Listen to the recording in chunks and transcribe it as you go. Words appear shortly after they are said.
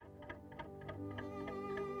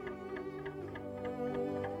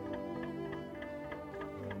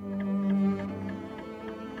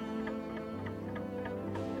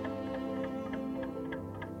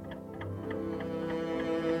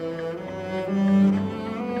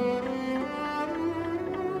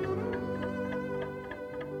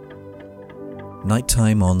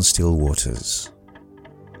Nighttime on Still Waters.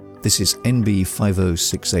 This is NB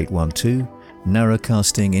 506812,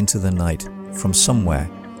 narrowcasting into the night from somewhere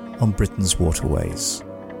on Britain's waterways.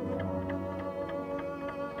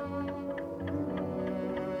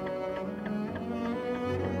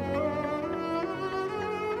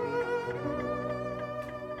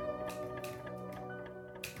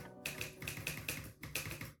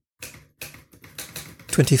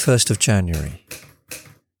 January 21st,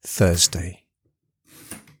 Thursday.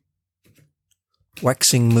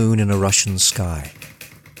 Waxing moon in a Russian sky.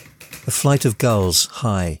 A flight of gulls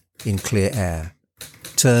high in clear air,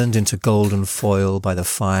 turned into golden foil by the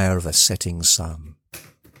fire of a setting sun.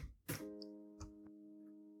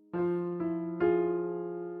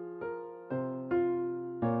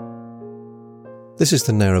 This is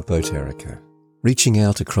the narrowboat Erica, reaching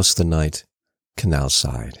out across the night, canal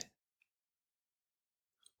side.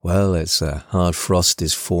 Well, it's a hard frost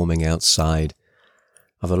is forming outside.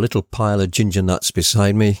 I've a little pile of ginger nuts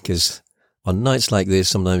beside me, because on nights like this,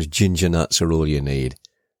 sometimes ginger nuts are all you need.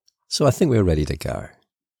 So I think we're ready to go.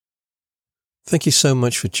 Thank you so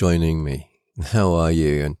much for joining me. How are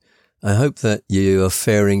you? And I hope that you are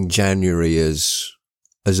faring January as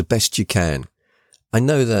best you can. I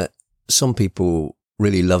know that some people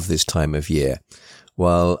really love this time of year,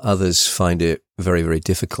 while others find it very, very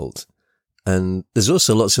difficult. And there's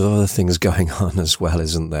also lots of other things going on as well,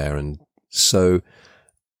 isn't there? And so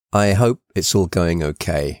I hope it's all going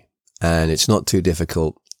okay and it's not too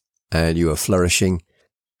difficult and you are flourishing.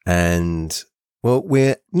 And, well,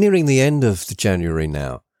 we're nearing the end of the January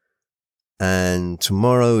now. And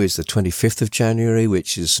tomorrow is the 25th of January,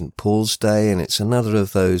 which is St. Paul's Day. And it's another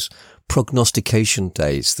of those prognostication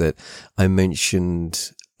days that I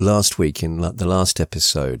mentioned last week in the last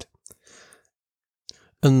episode.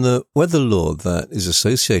 And the weather law that is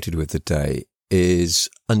associated with the day is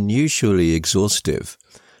unusually exhaustive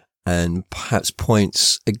and perhaps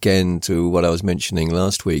points again to what I was mentioning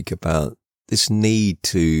last week about this need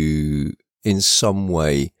to, in some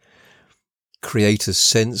way, create a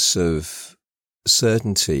sense of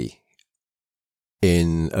certainty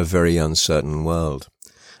in a very uncertain world.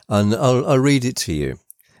 And I'll read it to you.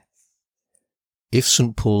 If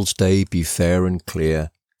St. Paul's Day be fair and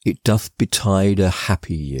clear, it doth betide a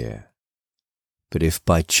happy year. But if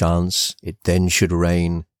by chance it then should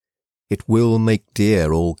rain, it will make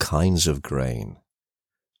dear all kinds of grain.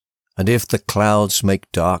 And if the clouds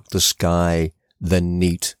make dark the sky, then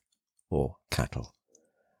neat, or cattle,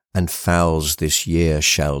 and fowls this year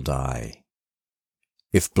shall die.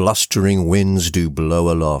 If blustering winds do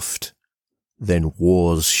blow aloft, then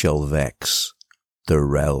wars shall vex the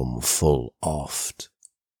realm full oft.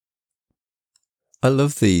 I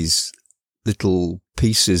love these little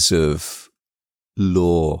pieces of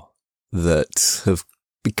law that have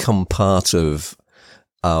become part of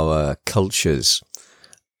our cultures.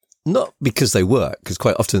 Not because they work, because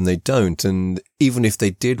quite often they don't. And even if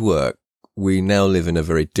they did work, we now live in a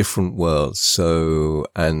very different world. So,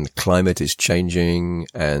 and climate is changing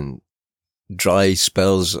and dry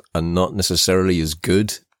spells are not necessarily as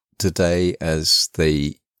good today as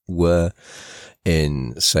they were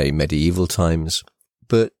in, say, medieval times.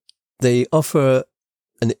 But they offer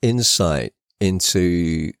an insight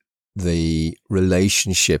into the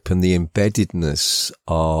relationship and the embeddedness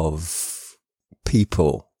of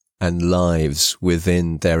people and lives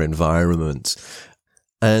within their environment.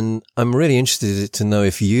 And I'm really interested to know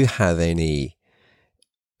if you have any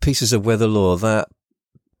pieces of weather law that,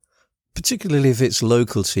 particularly if it's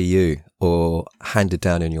local to you or handed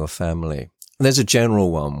down in your family. And there's a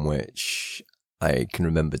general one which I can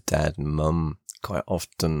remember Dad and Mum quite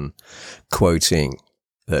often quoting,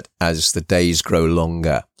 that as the days grow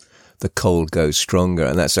longer, the cold goes stronger.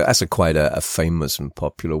 And that's quite a famous and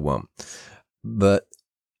popular one. But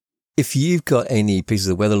if you've got any pieces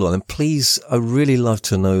of weather law, then please, I really love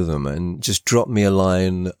to know them, and just drop me a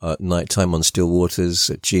line at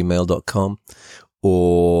nighttimeonstillwaters@gmail.com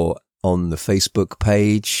or on the Facebook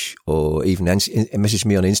page, or even message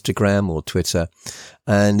me on Instagram or Twitter.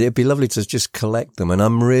 And it'd be lovely to just collect them. And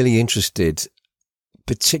I'm really interested,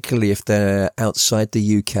 particularly if they're outside the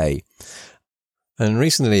UK. And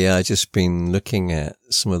recently I've just been looking at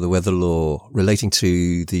some of the weather law relating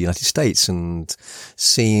to the United States and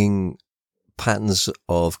seeing patterns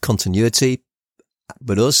of continuity,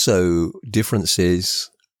 but also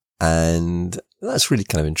differences. And that's really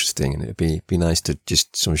kind of interesting. And it'd be nice to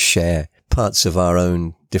just sort of share parts of our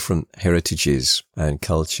own different heritages and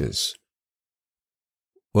cultures.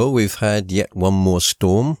 Well, we've had yet one more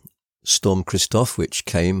storm, Storm Christoph, which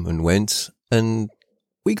came and went, and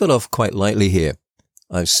we got off quite lightly here.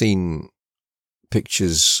 I've seen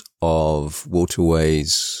pictures of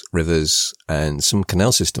waterways, rivers, and some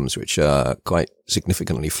canal systems which are quite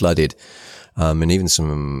significantly flooded, and even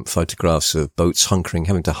some photographs of boats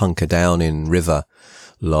having to hunker down in river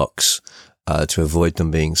locks to avoid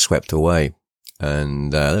them being swept away.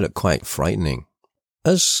 And they look quite frightening.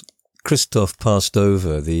 As Christoph passed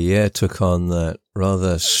over, the air took on that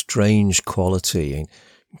rather strange quality,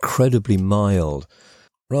 incredibly mild,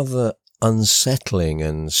 rather unsettling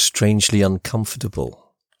and strangely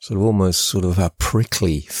uncomfortable, almost a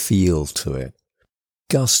prickly feel to it.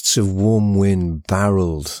 Gusts of warm wind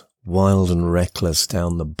barreled, wild and reckless,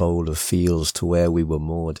 down the boulder fields to where we were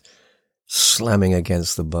moored, slamming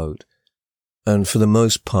against the boat. And for the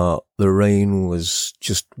most part, the rain was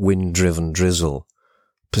just wind-driven drizzle,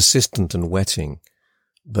 persistent and wetting,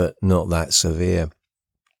 but not that severe.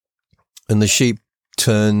 And the sheep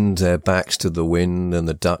turned their backs to the wind, and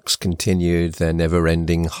the ducks continued their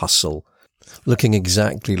never-ending hustle, looking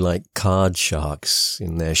exactly like card sharks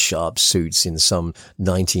in their sharp suits in some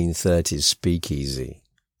 1930s speakeasy.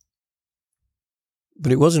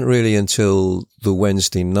 But it wasn't really until the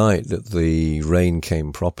Wednesday night that the rain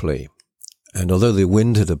came properly. And although the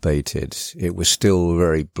wind had abated, it was still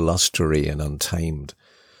very blustery and untamed.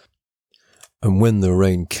 And when the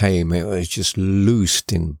rain came, it was just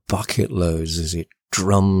loosed in bucket loads as it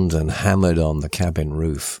drummed and hammered on the cabin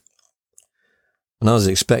roof. And I was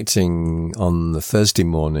expecting on the Thursday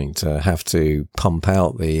morning to have to pump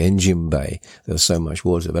out the engine bay. There was so much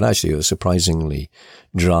water, but actually it was surprisingly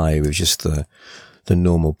dry with just the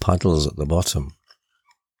normal puddles at the bottom.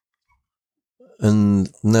 And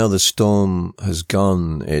now the storm has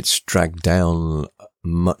gone, it's dragged down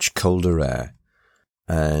much colder air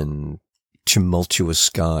and tumultuous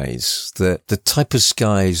skies, the type of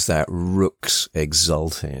skies that rooks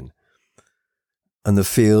exult in. And the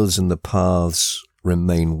fields and the paths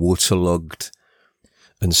remain waterlogged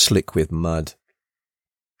and slick with mud.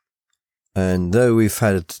 And though we've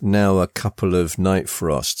had now a couple of night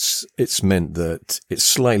frosts, it's meant that it's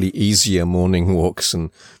slightly easier morning walks,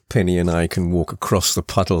 and Penny and I can walk across the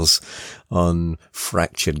puddles on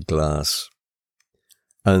fractured glass.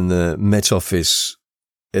 And the Met Office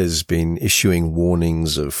has been issuing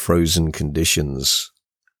warnings of frozen conditions.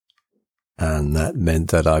 And that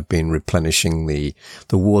meant that I've been replenishing the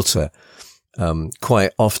water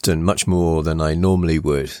quite often, much more than I normally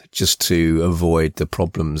would, just to avoid the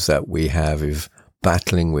problems that we have of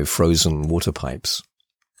battling with frozen water pipes.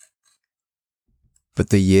 But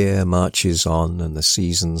the year marches on and the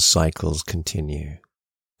season cycles continue.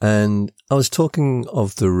 And I was talking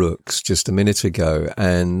of the rooks just a minute ago,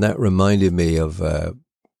 and that reminded me of a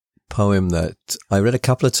poem that I read a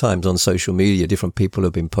couple of times on social media. Different people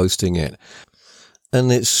have been posting it. And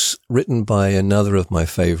it's written by another of my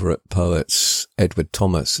favourite poets, Edward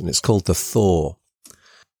Thomas, and it's called The Thaw.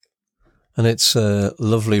 And it's a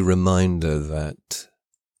lovely reminder that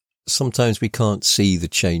sometimes we can't see the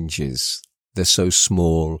changes. They're so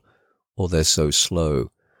small or they're so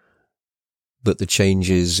slow. But the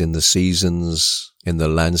changes in the seasons, in the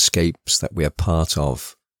landscapes that we are part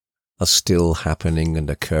of, are still happening and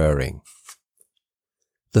occurring.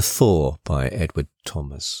 The Thaw by Edward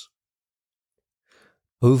Thomas.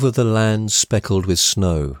 Over the land speckled with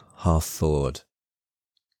snow, half thawed,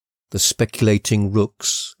 the speculating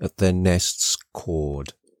rooks at their nests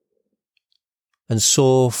cawed, and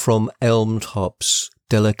saw from elm tops,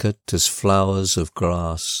 delicate as flowers of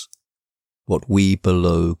grass, what we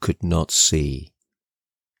below could not see,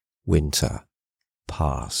 winter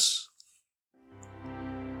pass.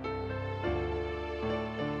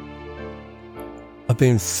 I've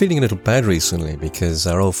been feeling a little bad recently because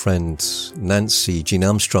our old friend Nancy Jean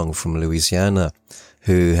Armstrong from Louisiana,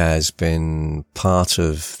 who has been part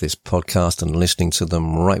of this podcast and listening to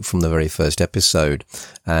them right from the very first episode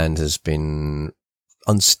and has been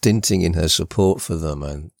unstinting in her support for them.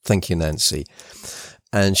 And thank you, Nancy.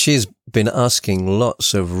 And she's been asking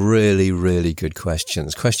lots of really, really good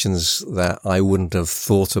questions that I wouldn't have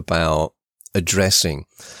thought about addressing.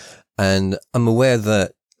 And I'm aware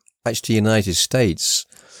that actually United States,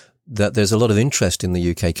 that there's a lot of interest in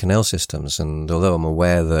the UK canal systems. And although I'm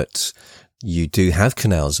aware that you do have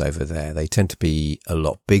canals over there, they tend to be a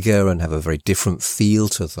lot bigger and have a very different feel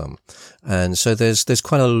to them. And so there's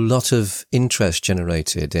quite a lot of interest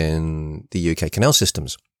generated in the UK canal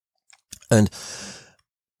systems. And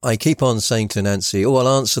I keep on saying to Nancy, I'll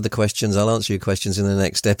answer your questions in the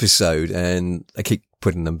next episode. And I keep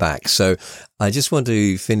putting them back. So I just want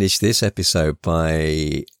to finish this episode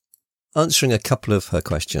by answering a couple of her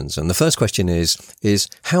questions. And the first question is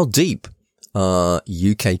how deep are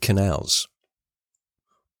UK canals?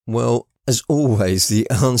 Well, as always, the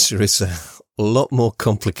answer is a lot more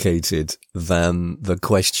complicated than the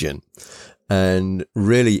question. And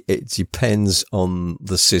really, it depends on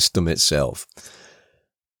the system itself.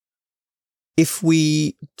 If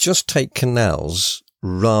we just take canals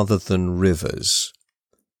rather than rivers,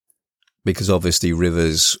 because obviously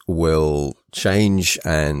rivers will change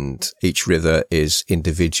and each river is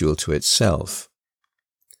individual to itself.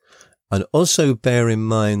 And also bear in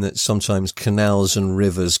mind that sometimes canals and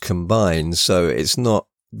rivers combine. So it's not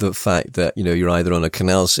the fact that, you're either on a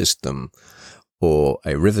canal system or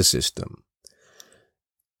a river system.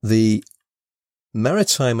 The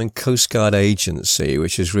Maritime and Coast Guard Agency,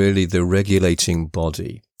 which is really the regulating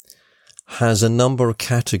body, has a number of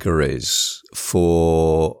categories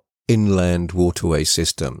for inland waterway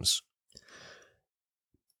systems.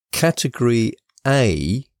 Category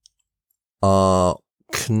A are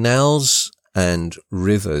canals and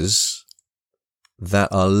rivers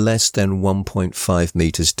that are less than 1.5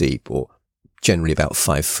 meters deep, or generally about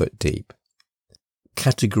 5 foot deep.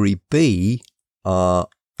 Category B are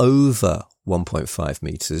over 1.5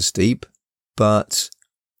 meters deep, but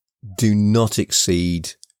do not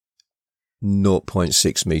exceed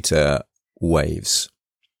 0.6 meter waves.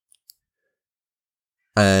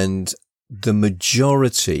 And the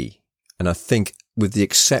majority, and I think with the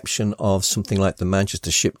exception of something like the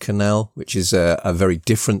Manchester Ship Canal, which is a very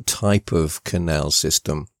different type of canal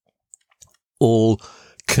system, all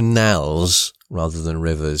canals rather than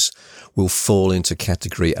rivers will fall into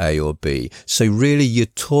category A or B. So really you're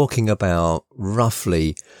talking about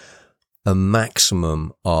roughly a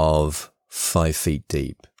maximum of 5 feet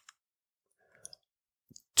deep.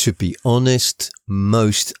 To be honest,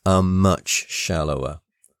 most are much shallower.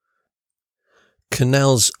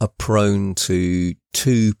 Canals are prone to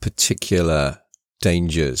two particular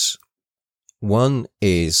dangers. One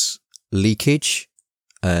is leakage,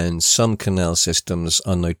 and some canal systems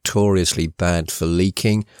are notoriously bad for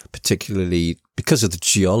leaking, particularly because of the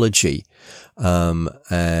geology.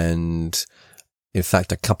 And in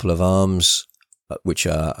fact, a couple of arms, which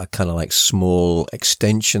are kind of like small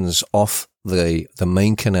extensions off the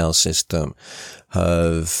main canal system,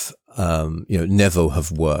 have, never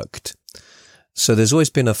have worked. So there's always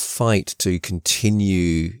been a fight to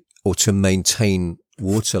continue or to maintain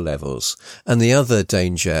water levels. And the other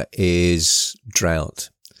danger is drought.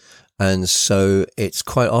 And so it's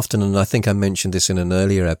quite often, and I think I mentioned this in an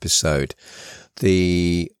earlier episode,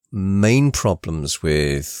 the main problems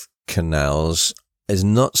with canals is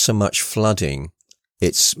not so much flooding.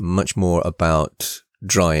 It's much more about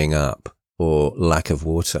drying up or lack of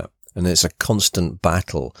water. And it's a constant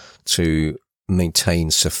battle to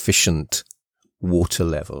maintain sufficient water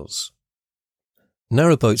levels.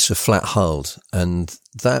 Narrowboats are flat-hulled, and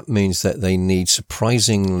that means that they need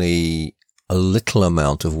surprisingly a little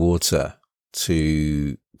amount of water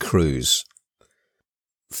to cruise.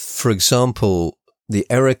 For example, the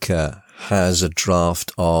Erika has a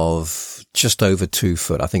draft of just over 2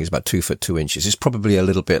 foot. I think it's about 2 foot 2 inches. It's probably a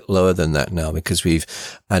little bit lower than that now because we've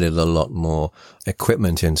added a lot more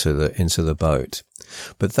equipment into the boat.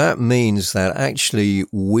 But that means that actually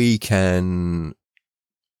we can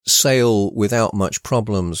sail without much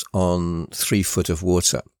problems on 3 foot of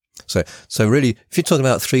water. So really, if you're talking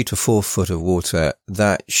about 3 to 4 foot of water,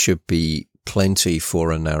 that should be plenty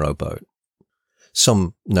for a narrowboat.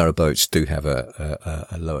 Some narrowboats do have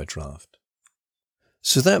a lower draft.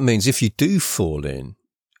 So that means if you do fall in,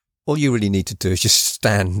 all you really need to do is just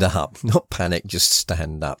stand up, not panic, just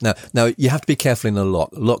stand up. Now you have to be careful in a lock.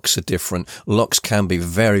 Locks are different. Locks can be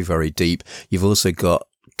very, very deep. You've also got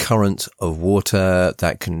current of water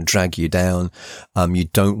that can drag you down. You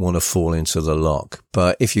don't want to fall into the lock.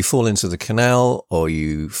 But if you fall into the canal or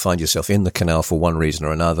you find yourself in the canal for one reason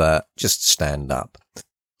or another, just stand up.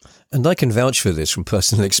 And I can vouch for this from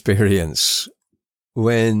personal experience.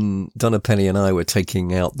 When Donna Penny and I were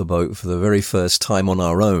taking out the boat for the very first time on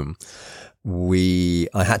our own,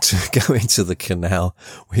 I had to go into the canal.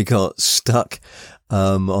 We got stuck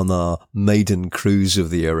on our maiden cruise of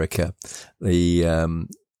the Erika. The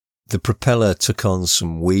propeller took on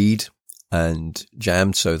some weed and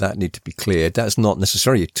jammed, so that needed to be cleared. That's not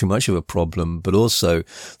necessarily too much of a problem, but also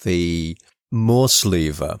the Morse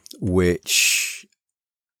lever, which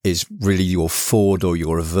is really your forward or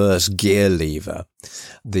your reverse gear lever.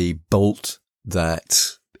 The bolt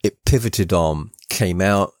that it pivoted on came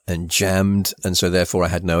out and jammed, and so therefore I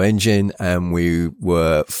had no engine, and we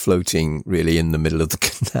were floating really in the middle of the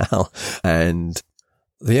canal. And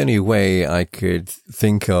the only way I could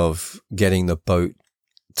think of getting the boat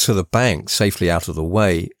to the bank safely out of the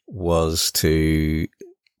way was to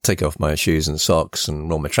take off my shoes and socks and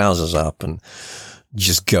roll my trousers up and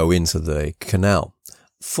just go into the canal.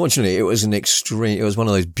 Fortunately, it was one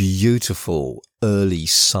of those beautiful early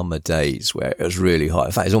summer days where it was really hot.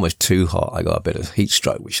 In fact, it was almost too hot. I got a bit of heat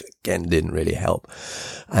stroke, which again didn't really help.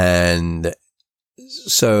 And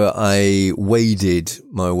so I waded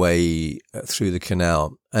my way through the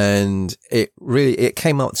canal, and it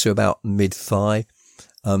came up to about mid-thigh.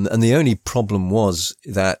 And the only problem was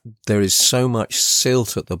that there is so much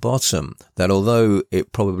silt at the bottom that although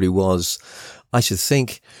it probably was, I should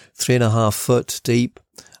think, 3.5 foot deep,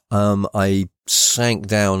 I sank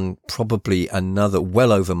down probably another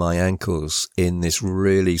well over my ankles in this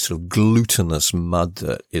really sort of glutinous mud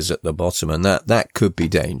that is at the bottom. And that could be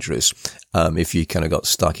dangerous, if you kind of got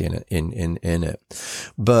stuck in it.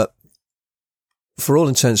 But for all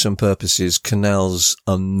intents and purposes, canals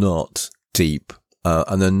are not deep.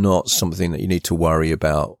 And they're not something that you need to worry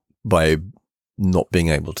about by not being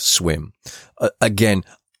able to swim. Again,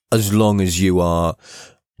 as long as you are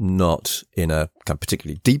not in a kind of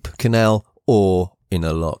particularly deep canal or in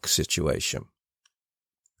a lock situation.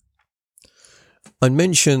 I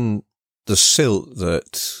mentioned the silt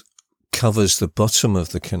that covers the bottom of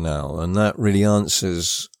the canal, and that really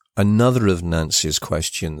answers another of Nancy's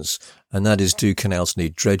questions, and that is, do canals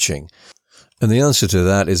need dredging? And the answer to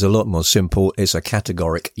that is a lot more simple. It's a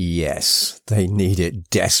categoric yes. They need it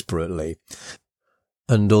desperately.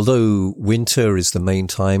 And although winter is the main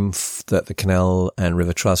time that the Canal and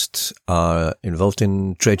River Trust are involved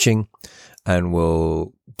in dredging and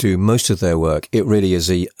will do most of their work, it really is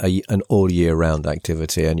an all year round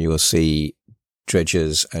activity, and you will see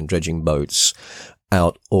dredgers and dredging boats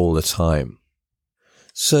out all the time.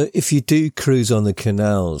 So if you do cruise on the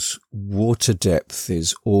canals, water depth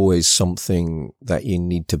is always something that you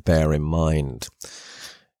need to bear in mind.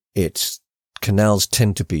 Canals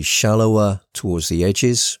tend to be shallower towards the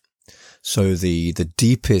edges. So the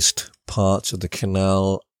deepest parts of the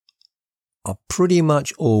canal are pretty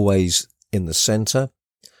much always in the center.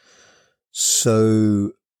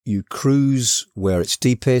 So you cruise where it's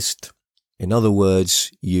deepest. In other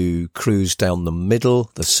words, you cruise down the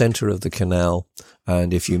middle, the center of the canal,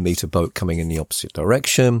 and if you meet a boat coming in the opposite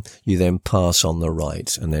direction, you then pass on the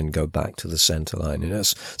right and then go back to the center line. And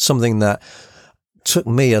it's something that took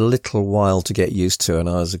me a little while to get used to, and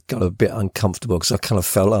I got a bit uncomfortable because I kind of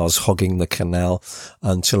felt I was hogging the canal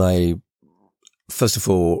until I, first of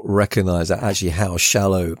all, recognized that actually how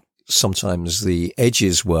shallow sometimes the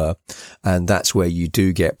edges were, and that's where you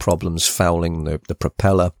do get problems fouling the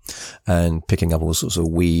propeller and picking up all sorts of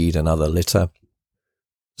weed and other litter.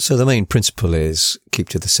 So the main principle is keep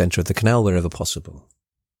to the center of the canal wherever possible.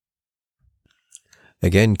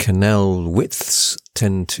 Again, canal widths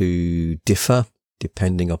tend to differ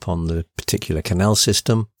depending upon the particular canal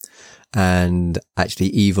system. And actually,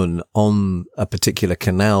 even on a particular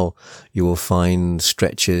canal, you will find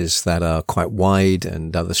stretches that are quite wide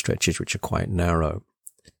and other stretches which are quite narrow.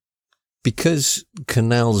 Because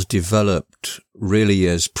canals developed really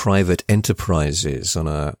as private enterprises on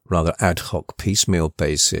a rather ad hoc piecemeal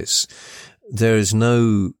basis, there is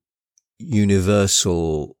no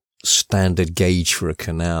universal standard gauge for a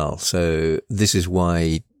canal. So this is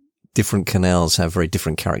why different canals have very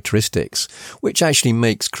different characteristics, which actually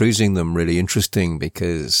makes cruising them really interesting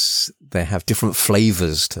because they have different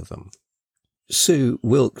flavors to them. Sue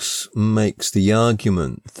Wilkes makes the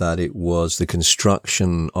argument that it was the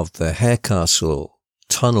construction of the Harecastle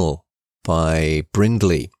tunnel by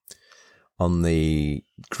Brindley on the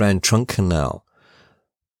Grand Trunk Canal,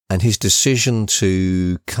 and his decision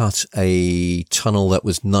to cut a tunnel that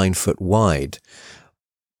was 9 foot wide,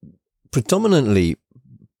 predominantly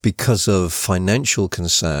because of financial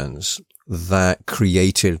concerns, that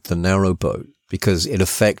created the narrowboat, because it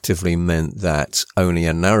effectively meant that only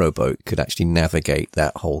a narrowboat could actually navigate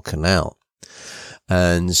that whole canal.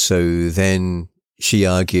 And so then she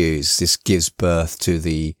argues this gives birth to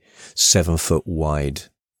the 7 foot wide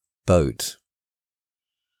boat.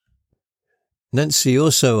 Nancy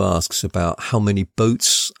also asks about how many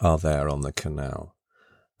boats are there on the canal.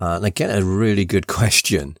 And again, a really good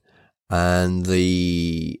question. And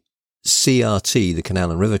the CRT, the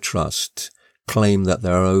Canal and River Trust, claim that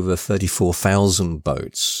there are over 34,000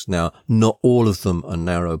 boats. Now, not all of them are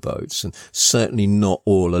narrow boats, and certainly not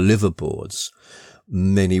all are liverboards.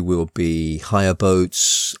 Many will be hire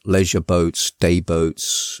boats, leisure boats, day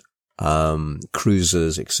boats,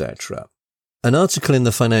 cruisers, etc. An article in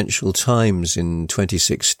the Financial Times in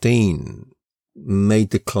 2016 made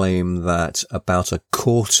the claim that about a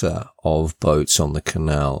quarter of boats on the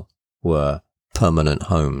canal were permanent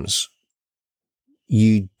homes.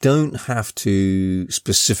 You don't have to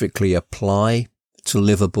specifically apply to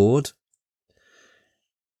live aboard.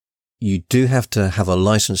 You do have to have a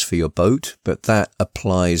license for your boat, but that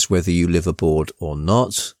applies whether you live aboard or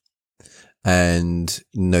not, and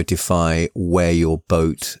notify where your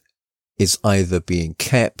boat is either being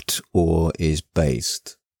kept or is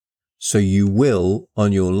based. So you will,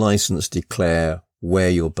 on your license, declare where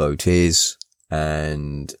your boat is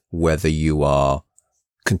and whether you are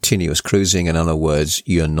continuous cruising. In other words,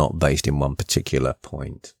 you're not based in one particular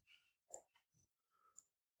point.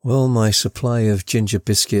 Well, my supply of ginger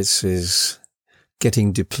biscuits is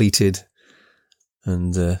getting depleted,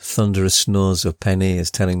 and the thunderous snores of Penny is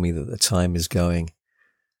telling me that the time is going.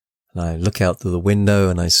 And I look out through the window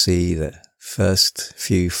and I see the first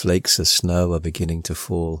few flakes of snow are beginning to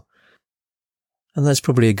fall. And that's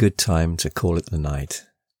probably a good time to call it the night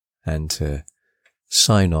and to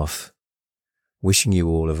sign off, wishing you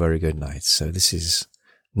all a very good night. So this is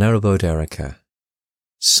Narrowboat Erica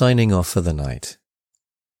signing off for the night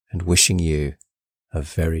and wishing you a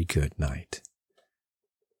very good night.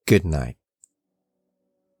 Good night.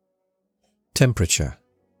 Temperature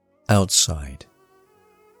outside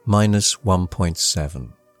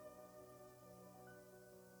 -1.7.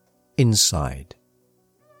 Inside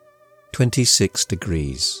 26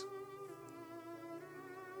 degrees.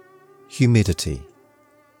 Humidity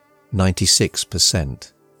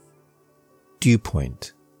 96%. Dew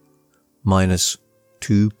point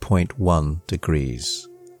 -2.1 degrees.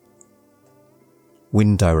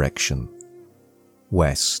 Wind direction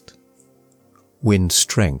west. Wind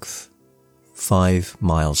strength 5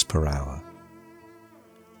 miles per hour.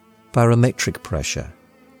 Barometric pressure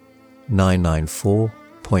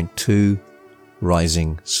 994.2,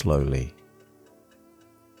 rising slowly.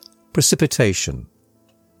 Precipitation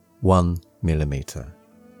 1 millimeter.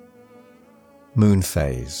 Moon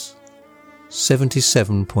phase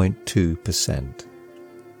 77.2%,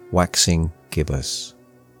 waxing gibbous.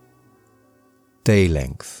 Day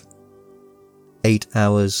length 8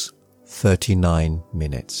 hours 39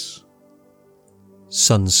 minutes.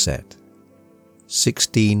 Sunset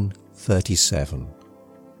 16:37.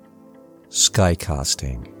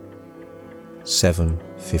 Skycasting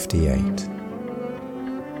 7:58.